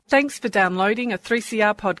Thanks for downloading a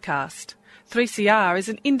 3CR podcast. 3CR is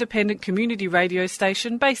an independent community radio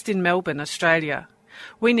station based in Melbourne, Australia.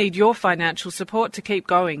 We need your financial support to keep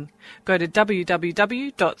going. Go to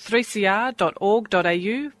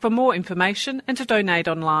www.3cr.org.au for more information and to donate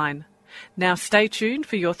online. Now stay tuned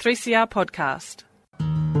for your 3CR podcast.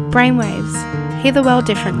 Brainwaves. Hear the world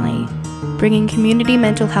differently. Bringing community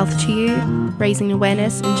mental health to you, raising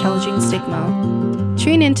awareness and challenging stigma.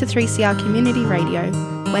 Tune in to 3CR Community Radio,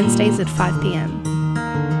 Wednesdays at 5 p.m.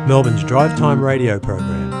 Melbourne's drive time radio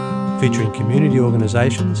program, featuring community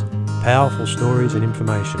organisations, powerful stories and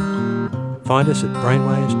information. Find us at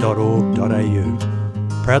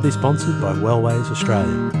brainwaves.org.au. Proudly sponsored by Wellways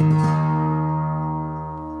Australia.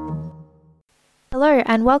 Hello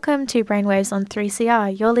and welcome to Brainwaves on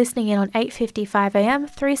 3CR. You're listening in on 8:55 a.m,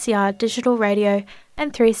 3CR Digital Radio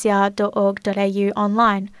and 3cr.org.au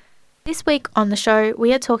online. This week on the show,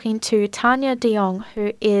 we are talking to Tanya de Jong,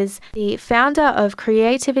 who is the founder of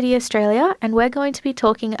Creativity Australia, and we're going to be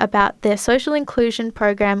talking about their social inclusion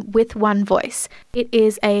program With One Voice. It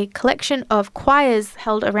is a collection of choirs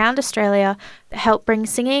held around Australia that help bring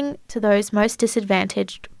singing to those most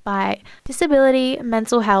disadvantaged by disability,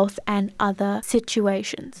 mental health, and other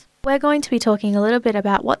situations. We're going to be talking a little bit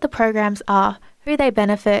about what the programs are, who they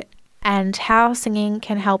benefit, and how singing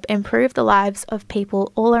can help improve the lives of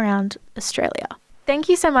people all around Australia. Thank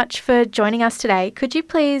you so much for joining us today. Could you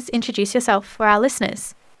please introduce yourself for our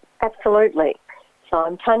listeners? Absolutely. So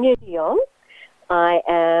I'm Tanya de Jong. I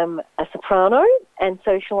am a soprano and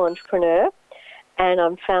social entrepreneur, and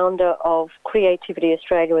I'm founder of Creativity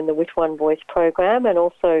Australia and the With One Voice program, and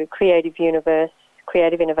also Creative Universe,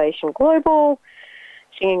 Creative Innovation Global,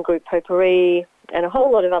 singing group Potpourri, and a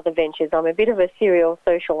whole lot of other ventures. I'm a bit of a serial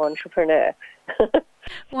social entrepreneur.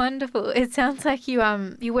 Wonderful. It sounds like you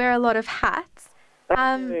wear a lot of hats.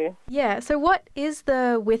 Yeah. So what is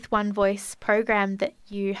the With One Voice program that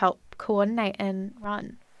you help coordinate and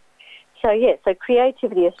run? So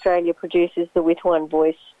Creativity Australia produces the With One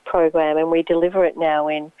Voice program, and we deliver it now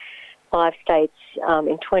in 5 states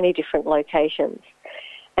in 20 different locations.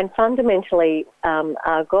 And fundamentally,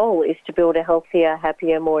 our goal is to build a healthier,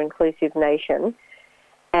 happier, more inclusive nation.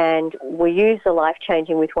 And we use the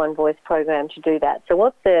Life-Changing With One Voice program to do that. So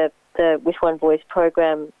what the With One Voice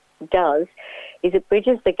program does is it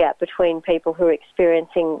bridges the gap between people who are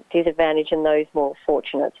experiencing disadvantage and those more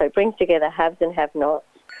fortunate. So it brings together haves and have-nots,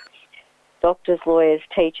 doctors, lawyers,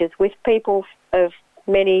 teachers, with people of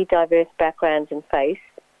many diverse backgrounds and faiths,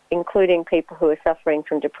 including people who are suffering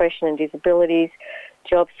from depression and disabilities,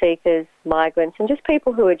 job seekers, migrants, and just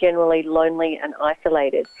people who are generally lonely and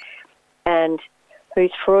isolated, and who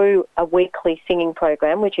through a weekly singing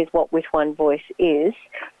program, which is what With One Voice is,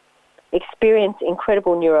 experience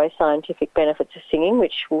incredible neuroscientific benefits of singing,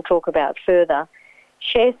 which we'll talk about further,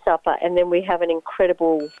 share supper, and then we have an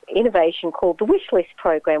incredible innovation called the Wish List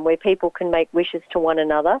program, where people can make wishes to one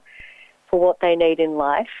another for what they need in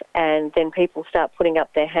life, and then people start putting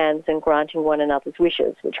up their hands and granting one another's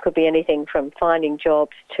wishes, which could be anything from finding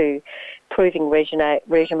jobs to proving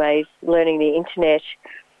resumes, learning the internet,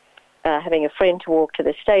 having a friend to walk to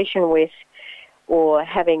the station with, or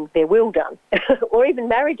having their will done, or even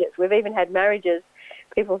marriages. We've even had marriages.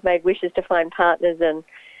 People have made wishes to find partners, and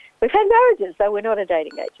we've had marriages, though we're not a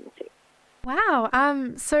dating agency. Wow.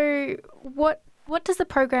 So what does the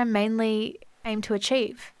program mainly aim to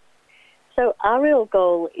achieve? So our real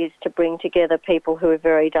goal is to bring together people who are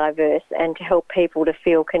very diverse and to help people to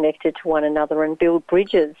feel connected to one another and build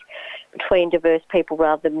bridges between diverse people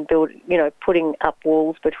rather than putting up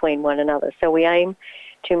walls between one another. So we aim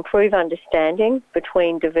to improve understanding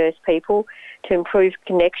between diverse people, to improve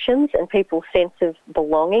connections and people's sense of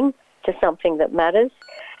belonging to something that matters,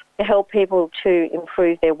 to help people to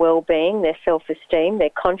improve their well-being, their self-esteem, their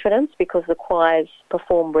confidence, because the choirs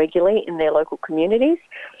perform regularly in their local communities,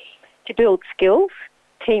 to build skills,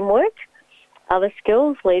 teamwork, other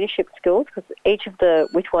skills, leadership skills, because each of the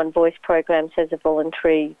With One Voice programs has a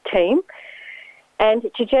voluntary team,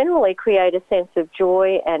 and to generally create a sense of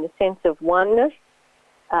joy and a sense of oneness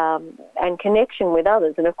and connection with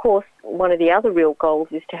others. And of course, one of the other real goals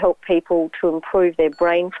is to help people to improve their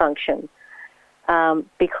brain function,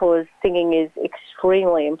 because singing is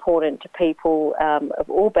extremely important to people of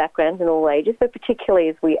all backgrounds and all ages, but particularly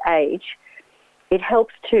as we age. It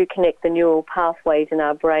helps to connect the neural pathways in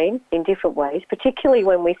our brain in different ways, particularly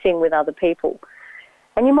when we sing with other people.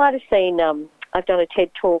 And you might have seen, I've done a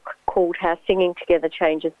TED talk called How Singing Together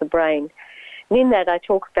Changes the Brain. And in that I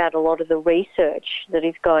talk about a lot of the research that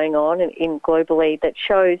is going on in globally that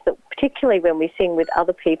shows that particularly when we sing with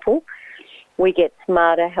other people, we get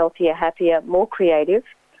smarter, healthier, happier, more creative,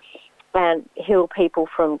 and heal people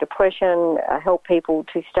from depression, help people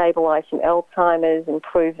to stabilise from Alzheimer's,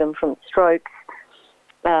 improve them from strokes,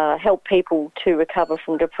 help people to recover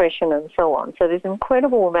from depression and so on. So there's an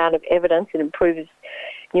incredible amount of evidence. It improves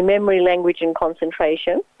your memory, language and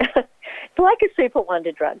concentration. It's like a super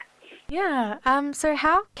wonder drug. Yeah. So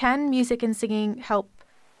how can music and singing help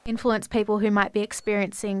influence people who might be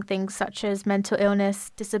experiencing things such as mental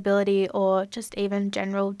illness, disability, or just even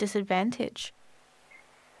general disadvantage?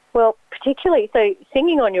 Well, particularly, so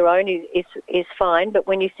singing on your own is fine, but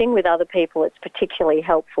when you sing with other people, it's particularly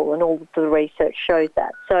helpful, and all of the research shows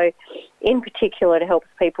that. So in particular, it helps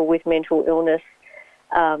people with mental illness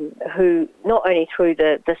who, not only through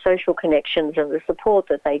the social connections and the support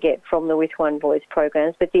that they get from the With One Voice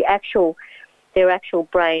programs, but their actual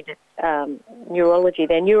brain neurology,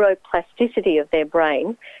 their neuroplasticity of their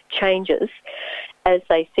brain changes as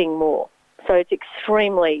they sing more. So it's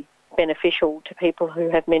extremely beneficial to people who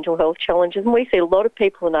have mental health challenges. And we see a lot of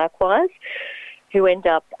people in our choirs who end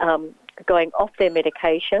up going off their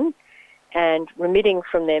medication and remitting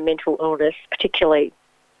from their mental illness, particularly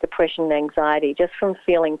depression and anxiety, just from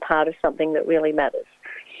feeling part of something that really matters.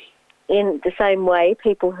 In the same way,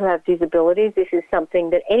 people who have disabilities, this is something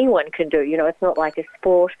that anyone can do. You know, it's not like a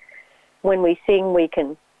sport. When we sing, we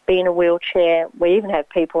can be in a wheelchair. We even have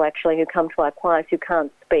people actually who come to our choirs who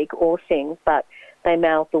can't speak or sing, but they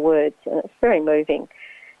mouth the words, and it's very moving.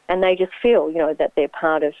 And they just feel, you know, that they're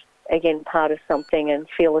part of something and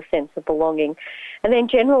feel a sense of belonging. And then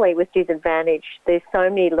generally with disadvantage, there's so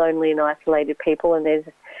many lonely and isolated people, and there's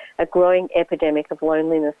a growing epidemic of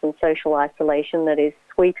loneliness and social isolation that is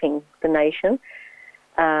sweeping the nation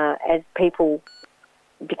as people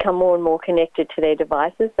become more and more connected to their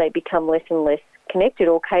devices. They become less and less connected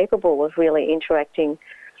or capable of really interacting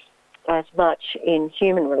as much in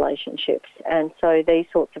human relationships. And so these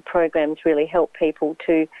sorts of programs really help people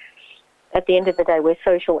to, at the end of the day, we're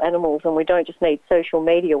social animals, and we don't just need social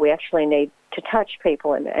media, we actually need to touch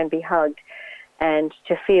people and be hugged and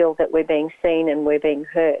to feel that we're being seen and we're being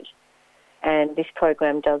heard. And this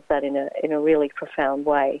program does that in a really profound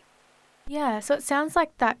way. Yeah, so it sounds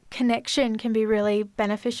like that connection can be really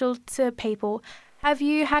beneficial to people. Have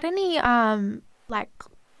you had any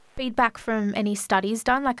feedback from any studies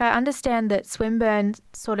done? Like, I understand that Swinburne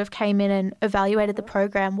sort of came in and evaluated the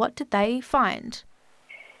program. What did they find?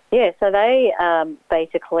 Yeah, so they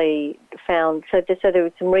basically found, so there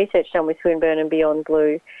was some research done with Swinburne and Beyond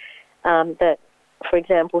Blue that, for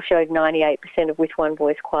example, showed 98% of With One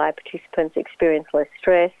Voice choir participants experienced less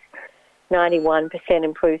stress, 91%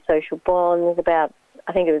 improved social bonds,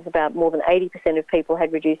 I think it was about more than 80% of people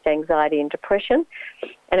had reduced anxiety and depression,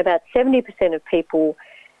 and about 70% of people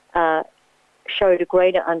showed a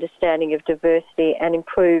greater understanding of diversity and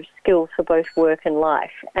improved skills for both work and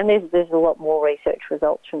life. And there's a lot more research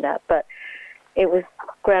results from that, but it was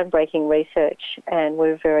groundbreaking research, and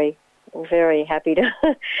we're very, very happy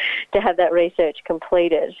to have that research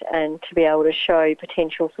completed and to be able to show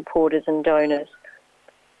potential supporters and donors.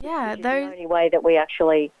 Yeah, the only way that we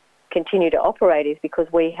actually continue to operate is because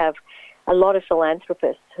we have a lot of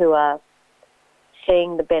philanthropists who are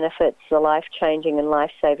seeing the benefits, the life-changing and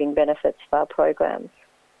life-saving benefits of our programs.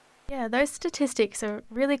 Yeah, those statistics are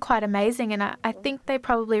really quite amazing, and I think they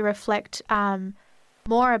probably reflect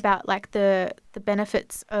more about like the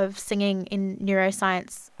benefits of singing in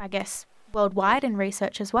neuroscience, I guess, worldwide in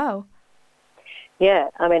research as well. Yeah,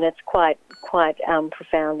 I mean, it's quite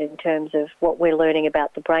profound in terms of what we're learning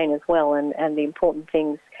about the brain as well, and the important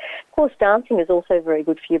things. Of course, dancing is also very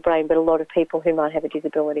good for your brain, but a lot of people who might have a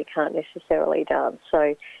disability can't necessarily dance.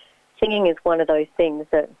 So singing is one of those things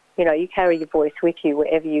that, you know, you carry your voice with you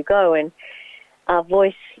wherever you go, and our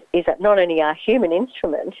voice is not only our human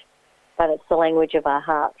instrument, but it's the language of our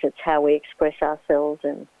hearts. It's how we express ourselves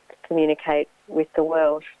and communicate with the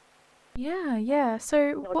world. Yeah.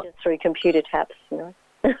 So not just through computer taps, you know.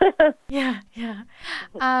 Yeah.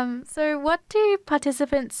 So what do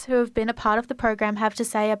participants who have been a part of the program have to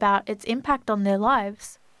say about its impact on their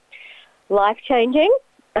lives? Life-changing,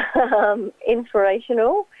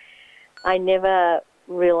 inspirational. I never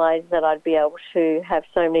realised that I'd be able to have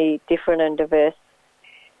so many different and diverse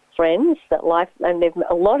friends and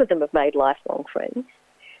a lot of them have made lifelong friends.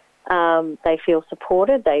 They feel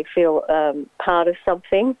supported. They feel part of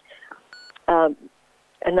something.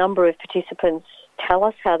 A number of participants tell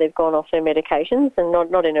us how they've gone off their medications, and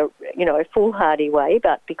not in a foolhardy way,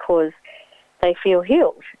 but because they feel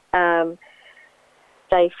healed.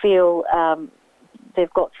 They feel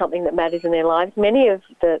they've got something that matters in their lives. Many of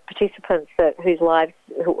the participants whose lives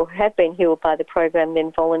who have been healed by the program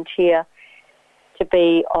then volunteer to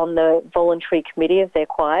be on the voluntary committee of their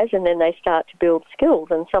choirs, and then they start to build skills,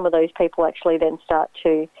 and some of those people actually then start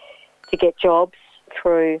to get jobs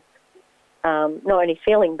through not only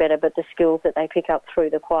feeling better, but the skills that they pick up through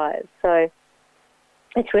the choirs. So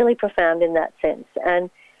it's really profound in that sense. And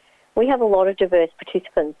we have a lot of diverse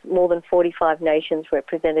participants, more than 45 nations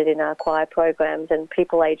represented in our choir programs, and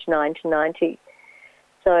people aged 9 to 90.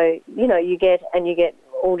 So, you get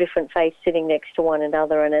all different faiths sitting next to one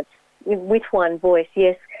another, and it's with one voice.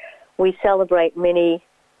 Yes, we celebrate many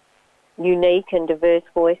unique and diverse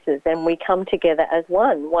voices, and we come together as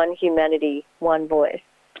one humanity, one voice.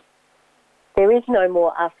 There is no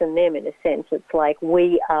more us and them in a sense. It's like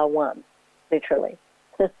we are one, literally.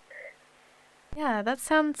 Yeah, that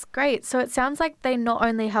sounds great. So it sounds like they not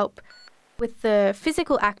only help with the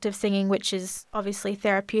physical act of singing, which is obviously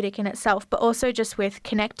therapeutic in itself, but also just with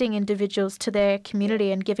connecting individuals to their community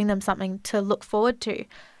and giving them something to look forward to.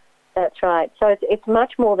 That's right. So it's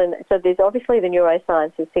much more than... So there's obviously the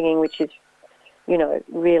neuroscience of singing, which is,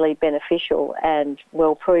 really beneficial and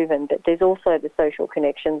well proven, but there's also the social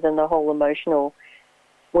connections and the whole emotional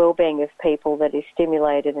well-being of people that is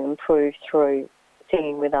stimulated and improved through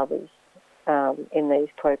singing with others in these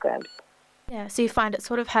programs. Yeah, so you find it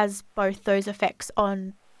sort of has both those effects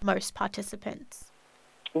on most participants.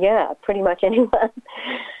 Yeah, pretty much anyone.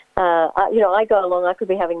 I go along, I could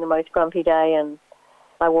be having the most grumpy day, and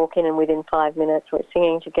I walk in and within 5 minutes we're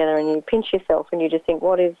singing together, and you pinch yourself and you just think,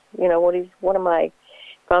 what am I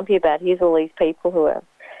grumpy about? Here's all these people who are,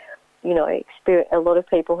 a lot of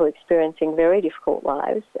people who are experiencing very difficult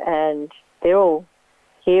lives, and they're all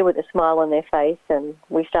here with a smile on their face, and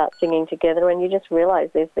we start singing together, and you just realise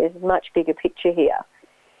there's a much bigger picture here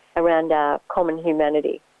around our common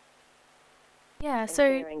humanity. Yeah,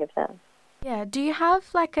 so sharing of that. Yeah, do you have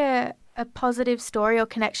like a positive story or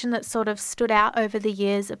connection that sort of stood out over the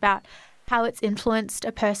years about how it's influenced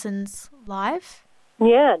a person's life?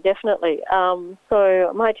 Yeah, definitely. So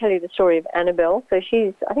I might tell you the story of Annabelle. So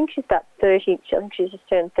I think she's about 30. I think she's just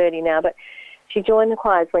turned 30 now, but she joined the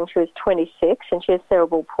choirs when she was 26, and she has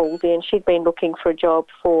cerebral palsy, and she'd been looking for a job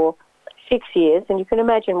for 6 years, and you can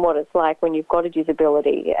imagine what it's like when you've got a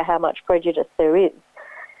disability, how much prejudice there is.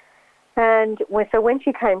 And so when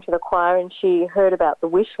she came to the choir and she heard about the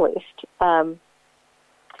wish list,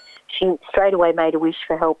 she straight away made a wish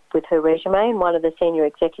for help with her resume, and one of the senior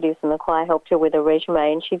executives in the choir helped her with her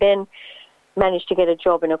resume, and she then managed to get a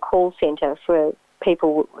job in a call centre for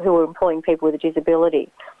people who were employing people with a disability.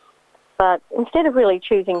 But instead of really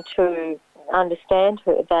choosing to understand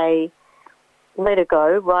her, they let her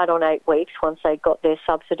go right on 8 weeks once they got their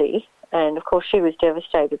subsidy, and of course she was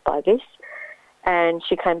devastated by this. And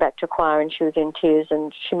she came back to choir and she was in tears,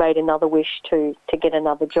 and she made another wish to get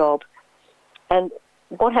another job. And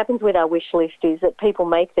what happens with our wish list is that people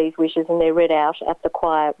make these wishes and they're read out at the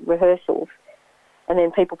choir rehearsals, and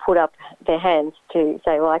then people put up their hands to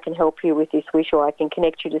say, well, I can help you with this wish, or I can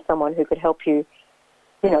connect you to someone who could help you,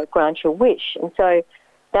 grant your wish. And so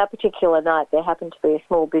that particular night there happened to be a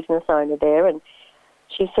small business owner there, and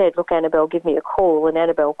she said, look, Annabelle, give me a call. And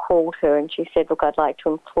Annabelle called her and she said, look, I'd like to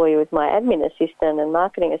employ you as my admin assistant and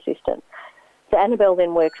marketing assistant. So Annabelle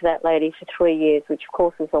then worked for that lady for 3 years, which of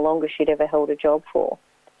course was the longest she'd ever held a job for.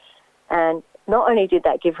 And not only did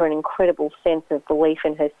that give her an incredible sense of belief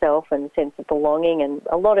in herself and sense of belonging, and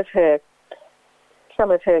a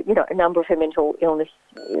number of her mental illness,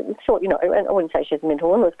 and I wouldn't say she has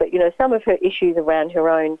mental illness, but, some of her issues around her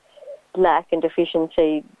own lack and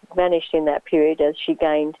deficiency vanished in that period as she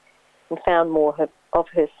gained and found more of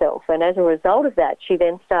herself. And as a result of that, she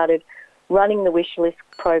then started running the Wish List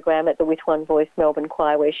program at the With One Voice Melbourne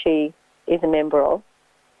Choir, where she is a member of.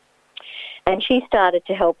 And she started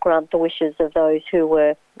to help grant the wishes of those who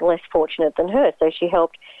were less fortunate than her. So she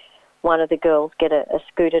helped one of the girls get a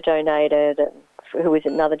scooter donated, and who was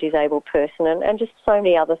another disabled person, and just so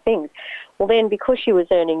many other things. Well, then, because she was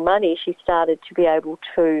earning money, she started to be able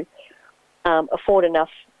to afford enough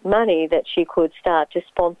money that she could start to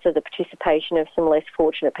sponsor the participation of some less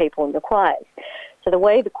fortunate people in the choirs. So the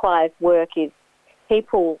way the choirs work is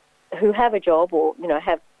people who have a job or,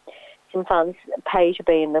 have some funds pay to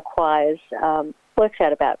be in the choirs, works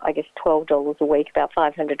out about, I guess, $12 a week, about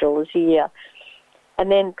 $500 a year.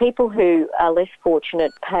 And then people who are less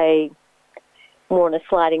fortunate pay more on a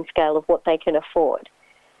sliding scale of what they can afford.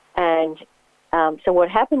 And so what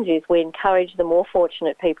happens is we encourage the more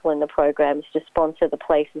fortunate people in the programs to sponsor the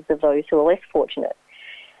places of those who are less fortunate.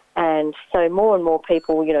 And so more and more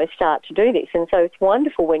people, start to do this. And so it's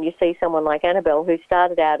wonderful when you see someone like Annabelle, who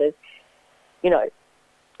started out as,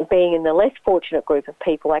 being in the less fortunate group of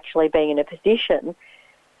people, actually being in a position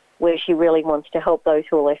where she really wants to help those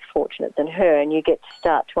who are less fortunate than her, and you get to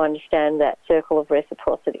start to understand that circle of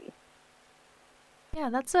reciprocity.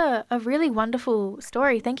 Yeah, that's a really wonderful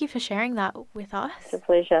story. Thank you for sharing that with us. It's a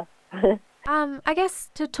pleasure. I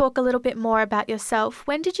guess to talk a little bit more about yourself,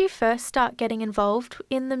 when did you first start getting involved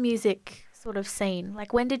in the music sort of scene?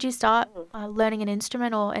 Like, when did you start learning an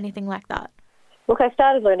instrument or anything like that? Look, I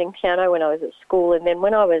started learning piano when I was at school, and then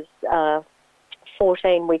when I was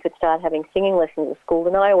 14, we could start having singing lessons at school,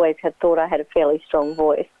 and I always had thought I had a fairly strong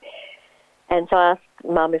voice. And so I asked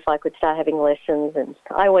Mum if I could start having lessons, and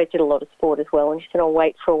I always did a lot of sport as well, and she said, I'll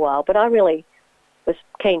wait for a while. But I really was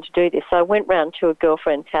keen to do this, so I went round to a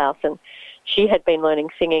girlfriend's house, and she had been learning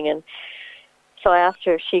singing, and so I asked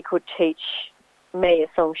her if she could teach me a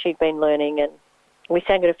song she'd been learning, and we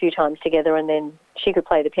sang it a few times together, and then she could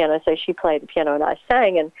play the piano, so she played the piano and I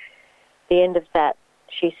sang, and at the end of that,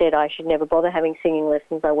 she said I should never bother having singing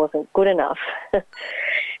lessons, I wasn't good enough.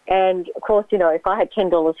 And, of course, you know, if I had $10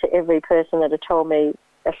 for every person that had told me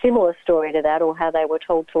a similar story to that, or how they were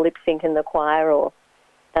told to lip sync in the choir, or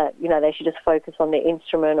that, you know, they should just focus on their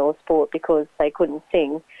instrument or sport because they couldn't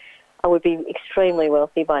sing, I would be extremely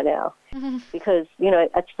wealthy by now. Mm-hmm. Because, you know,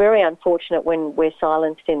 it's very unfortunate when we're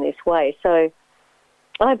silenced in this way. So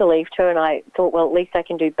I believed her, and I thought, well, at least I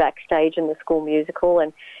can do backstage in the school musical,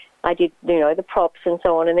 and I did, you know, the props and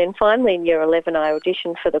so on. And then finally in year 11, I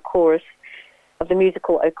auditioned for the chorus of the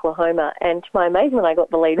musical Oklahoma, and to my amazement, I got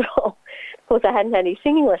the lead role. Of course, I hadn't had any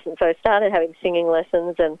singing lessons, so I started having singing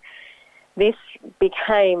lessons, and this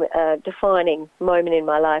became a defining moment in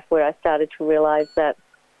my life where I started to realise that,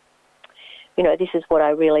 you know, this is what I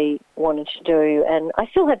really wanted to do. And I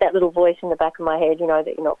still had that little voice in the back of my head, you know,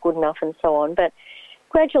 that you're not good enough and so on. But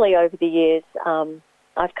gradually over the years,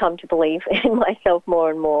 I've come to believe in myself more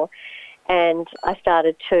and more. And I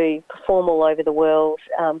started to perform all over the world.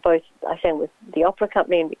 Both I sang with the opera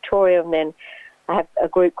company in Victoria, and then I have a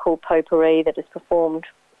group called Potpourri that has performed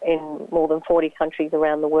in more than 40 countries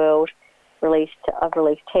around the world. I've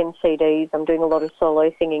released 10 CDs. I'm doing a lot of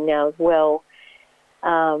solo singing now as well.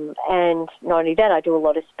 And not only that, I do a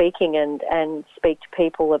lot of speaking and speak to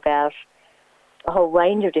people about a whole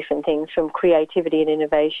range of different things, from creativity and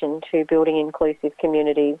innovation to building inclusive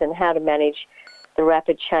communities and how to manage the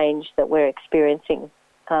rapid change that we're experiencing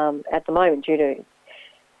at the moment due to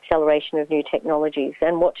acceleration of new technologies,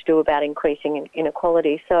 and what to do about increasing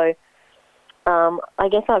inequality. So I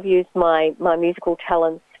guess I've used my musical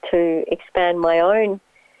talents to expand my own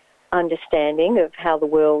understanding of how the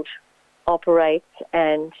world operates,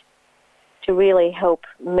 and to really help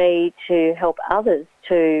me to help others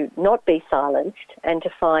to not be silenced and to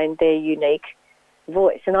find their unique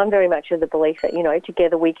voice. And I'm very much of the belief that, you know,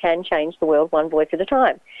 together we can change the world one voice at a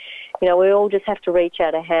time. You know, we all just have to reach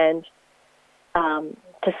out a hand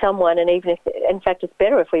to someone, and even if, in fact, it's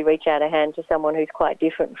better if we reach out a hand to someone who's quite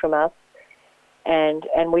different from us, and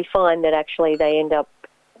we find that actually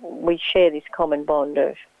we share this common bond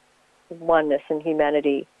of oneness and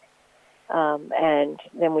humanity, and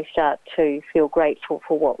then we start to feel grateful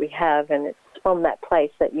for what we have, and it's from that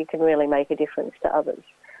place that you can really make a difference to others.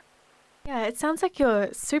 Yeah, it sounds like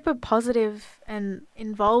you're super positive and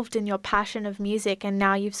involved in your passion of music, and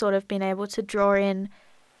now you've sort of been able to draw in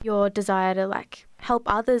your desire to like help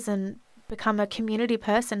others and become a community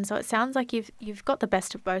person. So it sounds like you've got the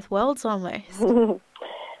best of both worlds almost.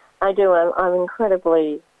 I do. I'm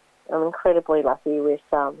incredibly lucky with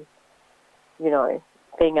you know,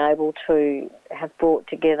 being able to have brought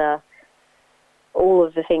together all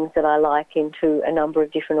of the things that I like into a number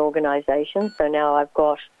of different organisations. So now I've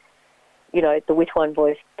got, you know, the With One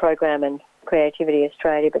Voice program and Creativity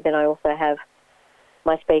Australia, but then I also have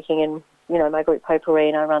my speaking and, you know, my group Potpourri,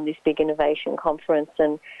 and I run this big innovation conference,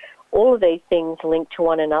 and all of these things link to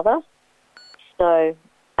one another. So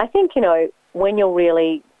I think, you know, when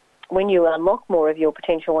you unlock more of your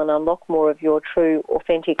potential and unlock more of your true,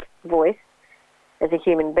 authentic voice as a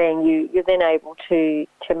human being, you're then able to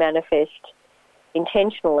manifest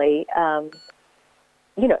intentionally,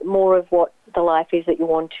 you know, more of what the life is that you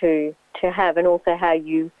want to have, and also how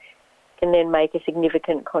you can then make a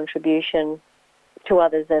significant contribution to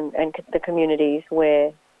others and the communities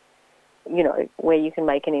where, you know, where you can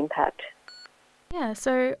make an impact. Yeah,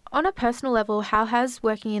 so on a personal level, how has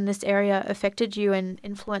working in this area affected you and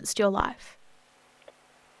influenced your life?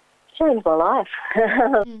 Changed my life.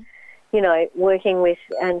 You know, working with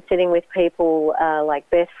and sitting with people like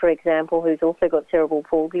Beth, for example, who's also got cerebral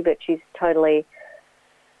palsy, but she's totally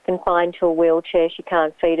confined to a wheelchair. She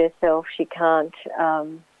can't feed herself. She can't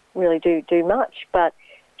really do much, but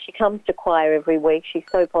she comes to choir every week. She's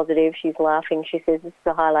so positive. She's laughing. She says, this is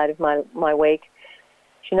the highlight of my week.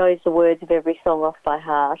 She knows the words of every song off by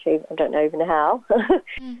heart. I don't know even how.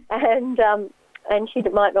 And she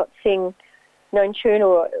might not sing in tune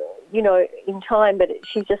or, in time, but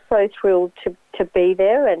she's just so thrilled to be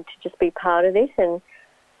there and to just be part of this. And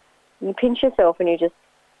you pinch yourself and you just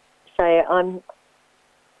say, I'm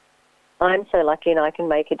so lucky and I can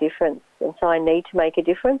make a difference. And so I need to make a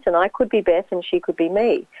difference. And I could be Beth and she could be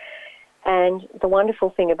me. And the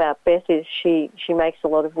wonderful thing about Beth is she makes a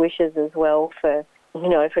lot of wishes as well for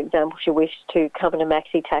example, she wished to come in a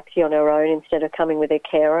maxi taxi on her own instead of coming with her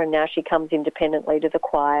carer, and now she comes independently to the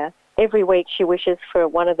choir. Every week she wishes for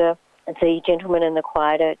one of the gentlemen in the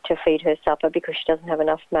choir to feed her supper because she doesn't have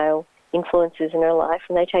enough male influences in her life,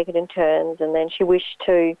 and they take it in turns. And then she wished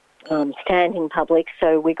to stand in public,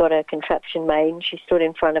 so we got a contraption made, and she stood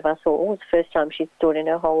in front of us all. It was the first time she'd stood in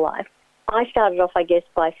her whole life. I started off, I guess,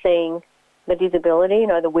 by seeing the disability,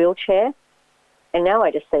 the wheelchair. And now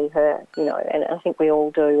I just see her, and I think we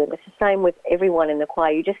all do. And it's the same with everyone in the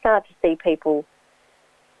choir. You just start to see people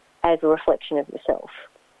as a reflection of yourself.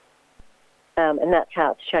 And that's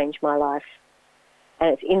how it's changed my life. And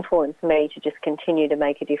it's influenced me to just continue to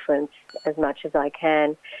make a difference as much as I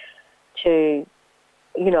can to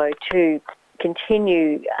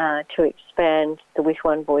continue to expand the With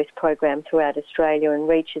One Voice program throughout Australia and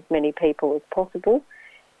reach as many people as possible,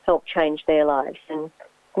 help change their lives. And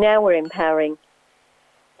now we're empowering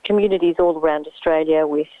communities all around Australia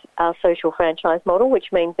with our social franchise model,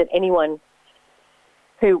 which means that anyone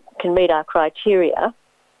who can meet our criteria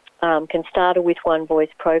can start a With One Voice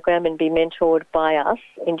program and be mentored by us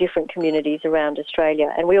in different communities around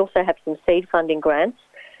Australia. And we also have some seed funding grants,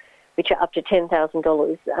 which are up to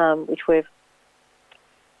 $10,000, which we've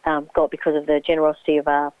got because of the generosity of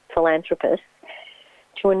our philanthropists,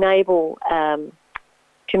 to enable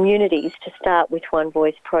communities to start With One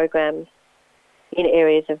Voice programs in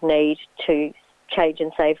areas of need to change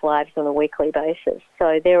and save lives on a weekly basis.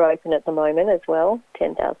 So they're open at the moment as well,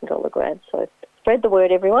 $10,000 grants. So spread the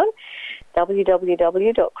word, everyone.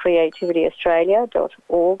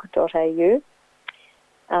 www.creativityaustralia.org.au.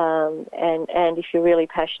 And if you're really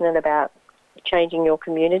passionate about changing your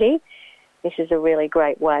community, this is a really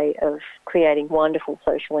great way of creating wonderful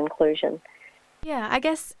social inclusion. Yeah, I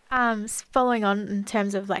guess following on in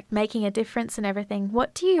terms of making a difference and everything,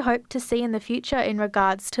 what do you hope to see in the future in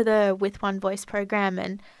regards to the With One Voice program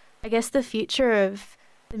and I guess the future of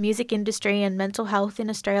the music industry and mental health in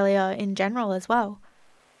Australia in general as well?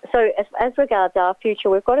 So as regards our future,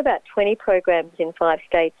 we've got about 20 programs in 5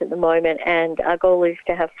 states at the moment, and our goal is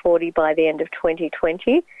to have 40 by the end of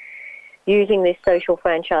 2020, using this social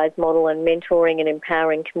franchise model and mentoring and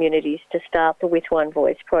empowering communities to start the With One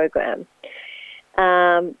Voice program.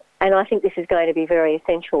 And I think this is going to be very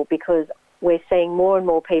essential because we're seeing more and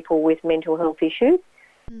more people with mental health issues,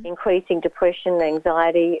 increasing depression,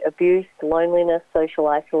 anxiety, abuse, loneliness, social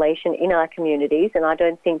isolation in our communities, and I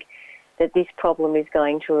don't think that this problem is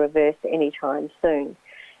going to reverse anytime soon.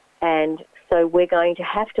 And so we're going to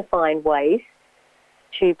have to find ways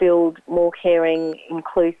to build more caring,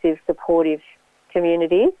 inclusive, supportive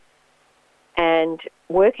communities and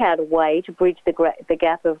work out a way to bridge the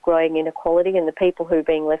gap of growing inequality and the people who are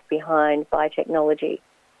being left behind by technology.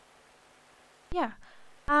 Yeah.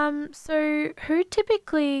 So who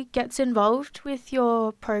typically gets involved with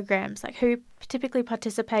your programs? Who typically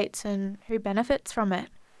participates and who benefits from it?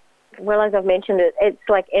 Well, as I've mentioned, it's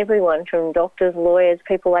like everyone from doctors, lawyers,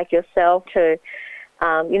 people like yourself to,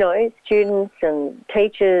 students and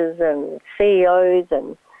teachers and CEOs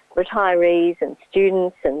and retirees and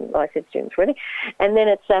students, and I said students really, and then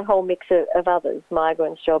it's that whole mix of others,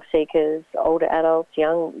 migrants, job seekers, older adults,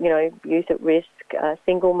 young, youth at risk,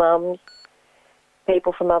 single mums,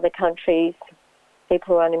 people from other countries,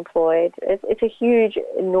 people who are unemployed. It's a huge,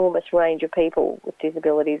 enormous range of people with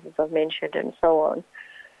disabilities, as I've mentioned, and so on.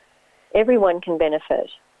 Everyone can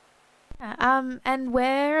benefit. Yeah, and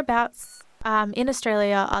whereabouts in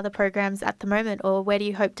Australia are the programs at the moment, or where do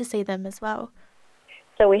you hope to see them as well?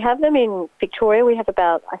 So we have them in Victoria. We have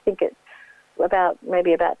about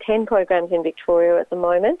 10 programs in Victoria at the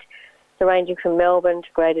moment. So ranging from Melbourne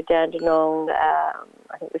to Greater Dandenong. I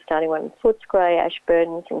think we're starting one in Footscray,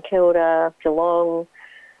 Ashburton, St Kilda, Geelong.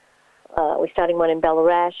 We're starting one in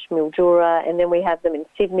Ballarat, Mildura, and then we have them in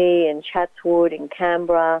Sydney, in Chatswood, in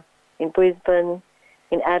Canberra, in Brisbane,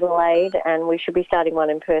 in Adelaide, and we should be starting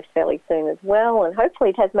one in Perth fairly soon as well, and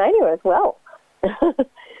hopefully Tasmania as well.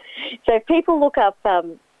 So if people look up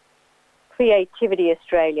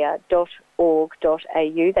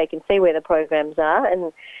creativityaustralia.org.au, they can see where the programs are,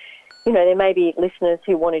 and there may be listeners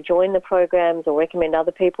who want to join the programs or recommend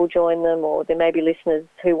other people join them, or there may be listeners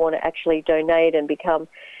who want to actually donate and become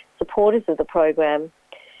supporters of the program.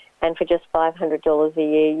 And for just $500 a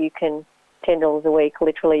year, you can, $10 a week,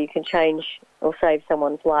 literally, you can change or save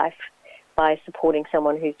someone's life by supporting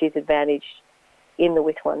someone who's disadvantaged in the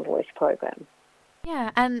With One Voice program.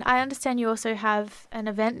 Yeah, and I understand you also have an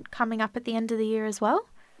event coming up at the end of the year as well?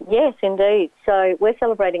 Yes, indeed. So we're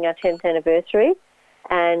celebrating our 10th anniversary,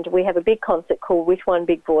 and we have a big concert called With One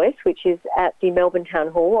Big Voice, which is at the Melbourne Town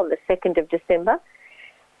Hall on the 2nd of December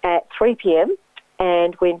at 3 p.m,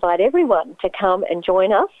 and we invite everyone to come and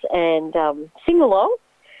join us and sing along.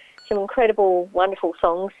 Some incredible, wonderful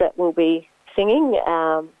songs that we'll be singing,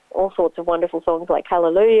 all sorts of wonderful songs like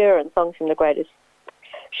Hallelujah and songs from The Greatest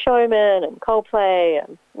Showman and Coldplay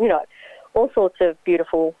and, all sorts of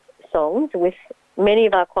beautiful songs. With many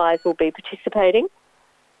of our choirs will be participating.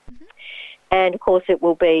 Mm-hmm. And, of course, it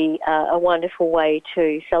will be a wonderful way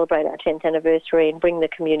to celebrate our 10th anniversary and bring the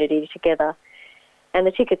community together. And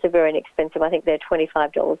the tickets are very inexpensive. I think they're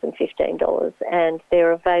 $25 and $15. And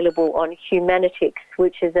they're available on Humanitix,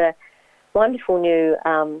 which is a wonderful new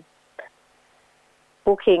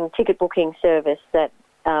ticket booking service that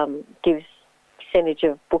gives percentage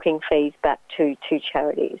of booking fees back to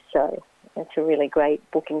charities. So it's a really great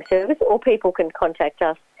booking service. Or people can contact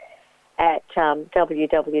us at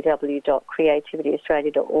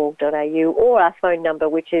www.creativityaustralia.org.au or our phone number,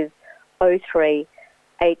 which is 03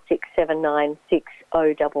 8679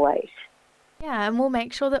 6088. Yeah, and we'll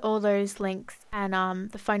make sure that all those links and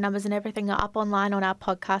the phone numbers and everything are up online on our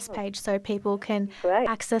podcast page so people can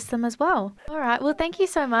access them as well. All right. Well, thank you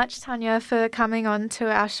so much, Tanya, for coming on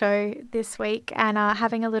to our show this week and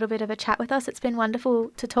having a little bit of a chat with us. It's been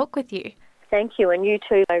wonderful to talk with you. Thank you, and you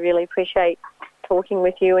too. I really appreciate talking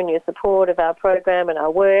with you and your support of our program and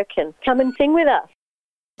our work, and come and sing with us.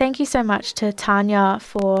 Thank you so much to Tanya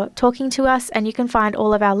for talking to us, and you can find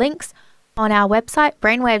all of our links on our website,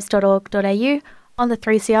 brainwaves.org.au, on the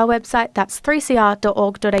 3CR website, that's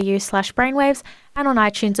 3cr.org.au/brainwaves, and on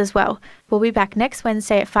iTunes as well. We'll be back next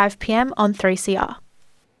Wednesday at 5 p.m. on 3CR.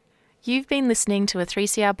 You've been listening to a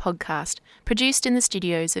 3CR podcast produced in the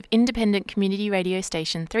studios of independent community radio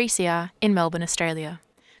station 3CR in Melbourne, Australia.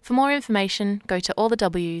 For more information, go to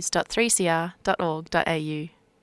allthews.3cr.org.au.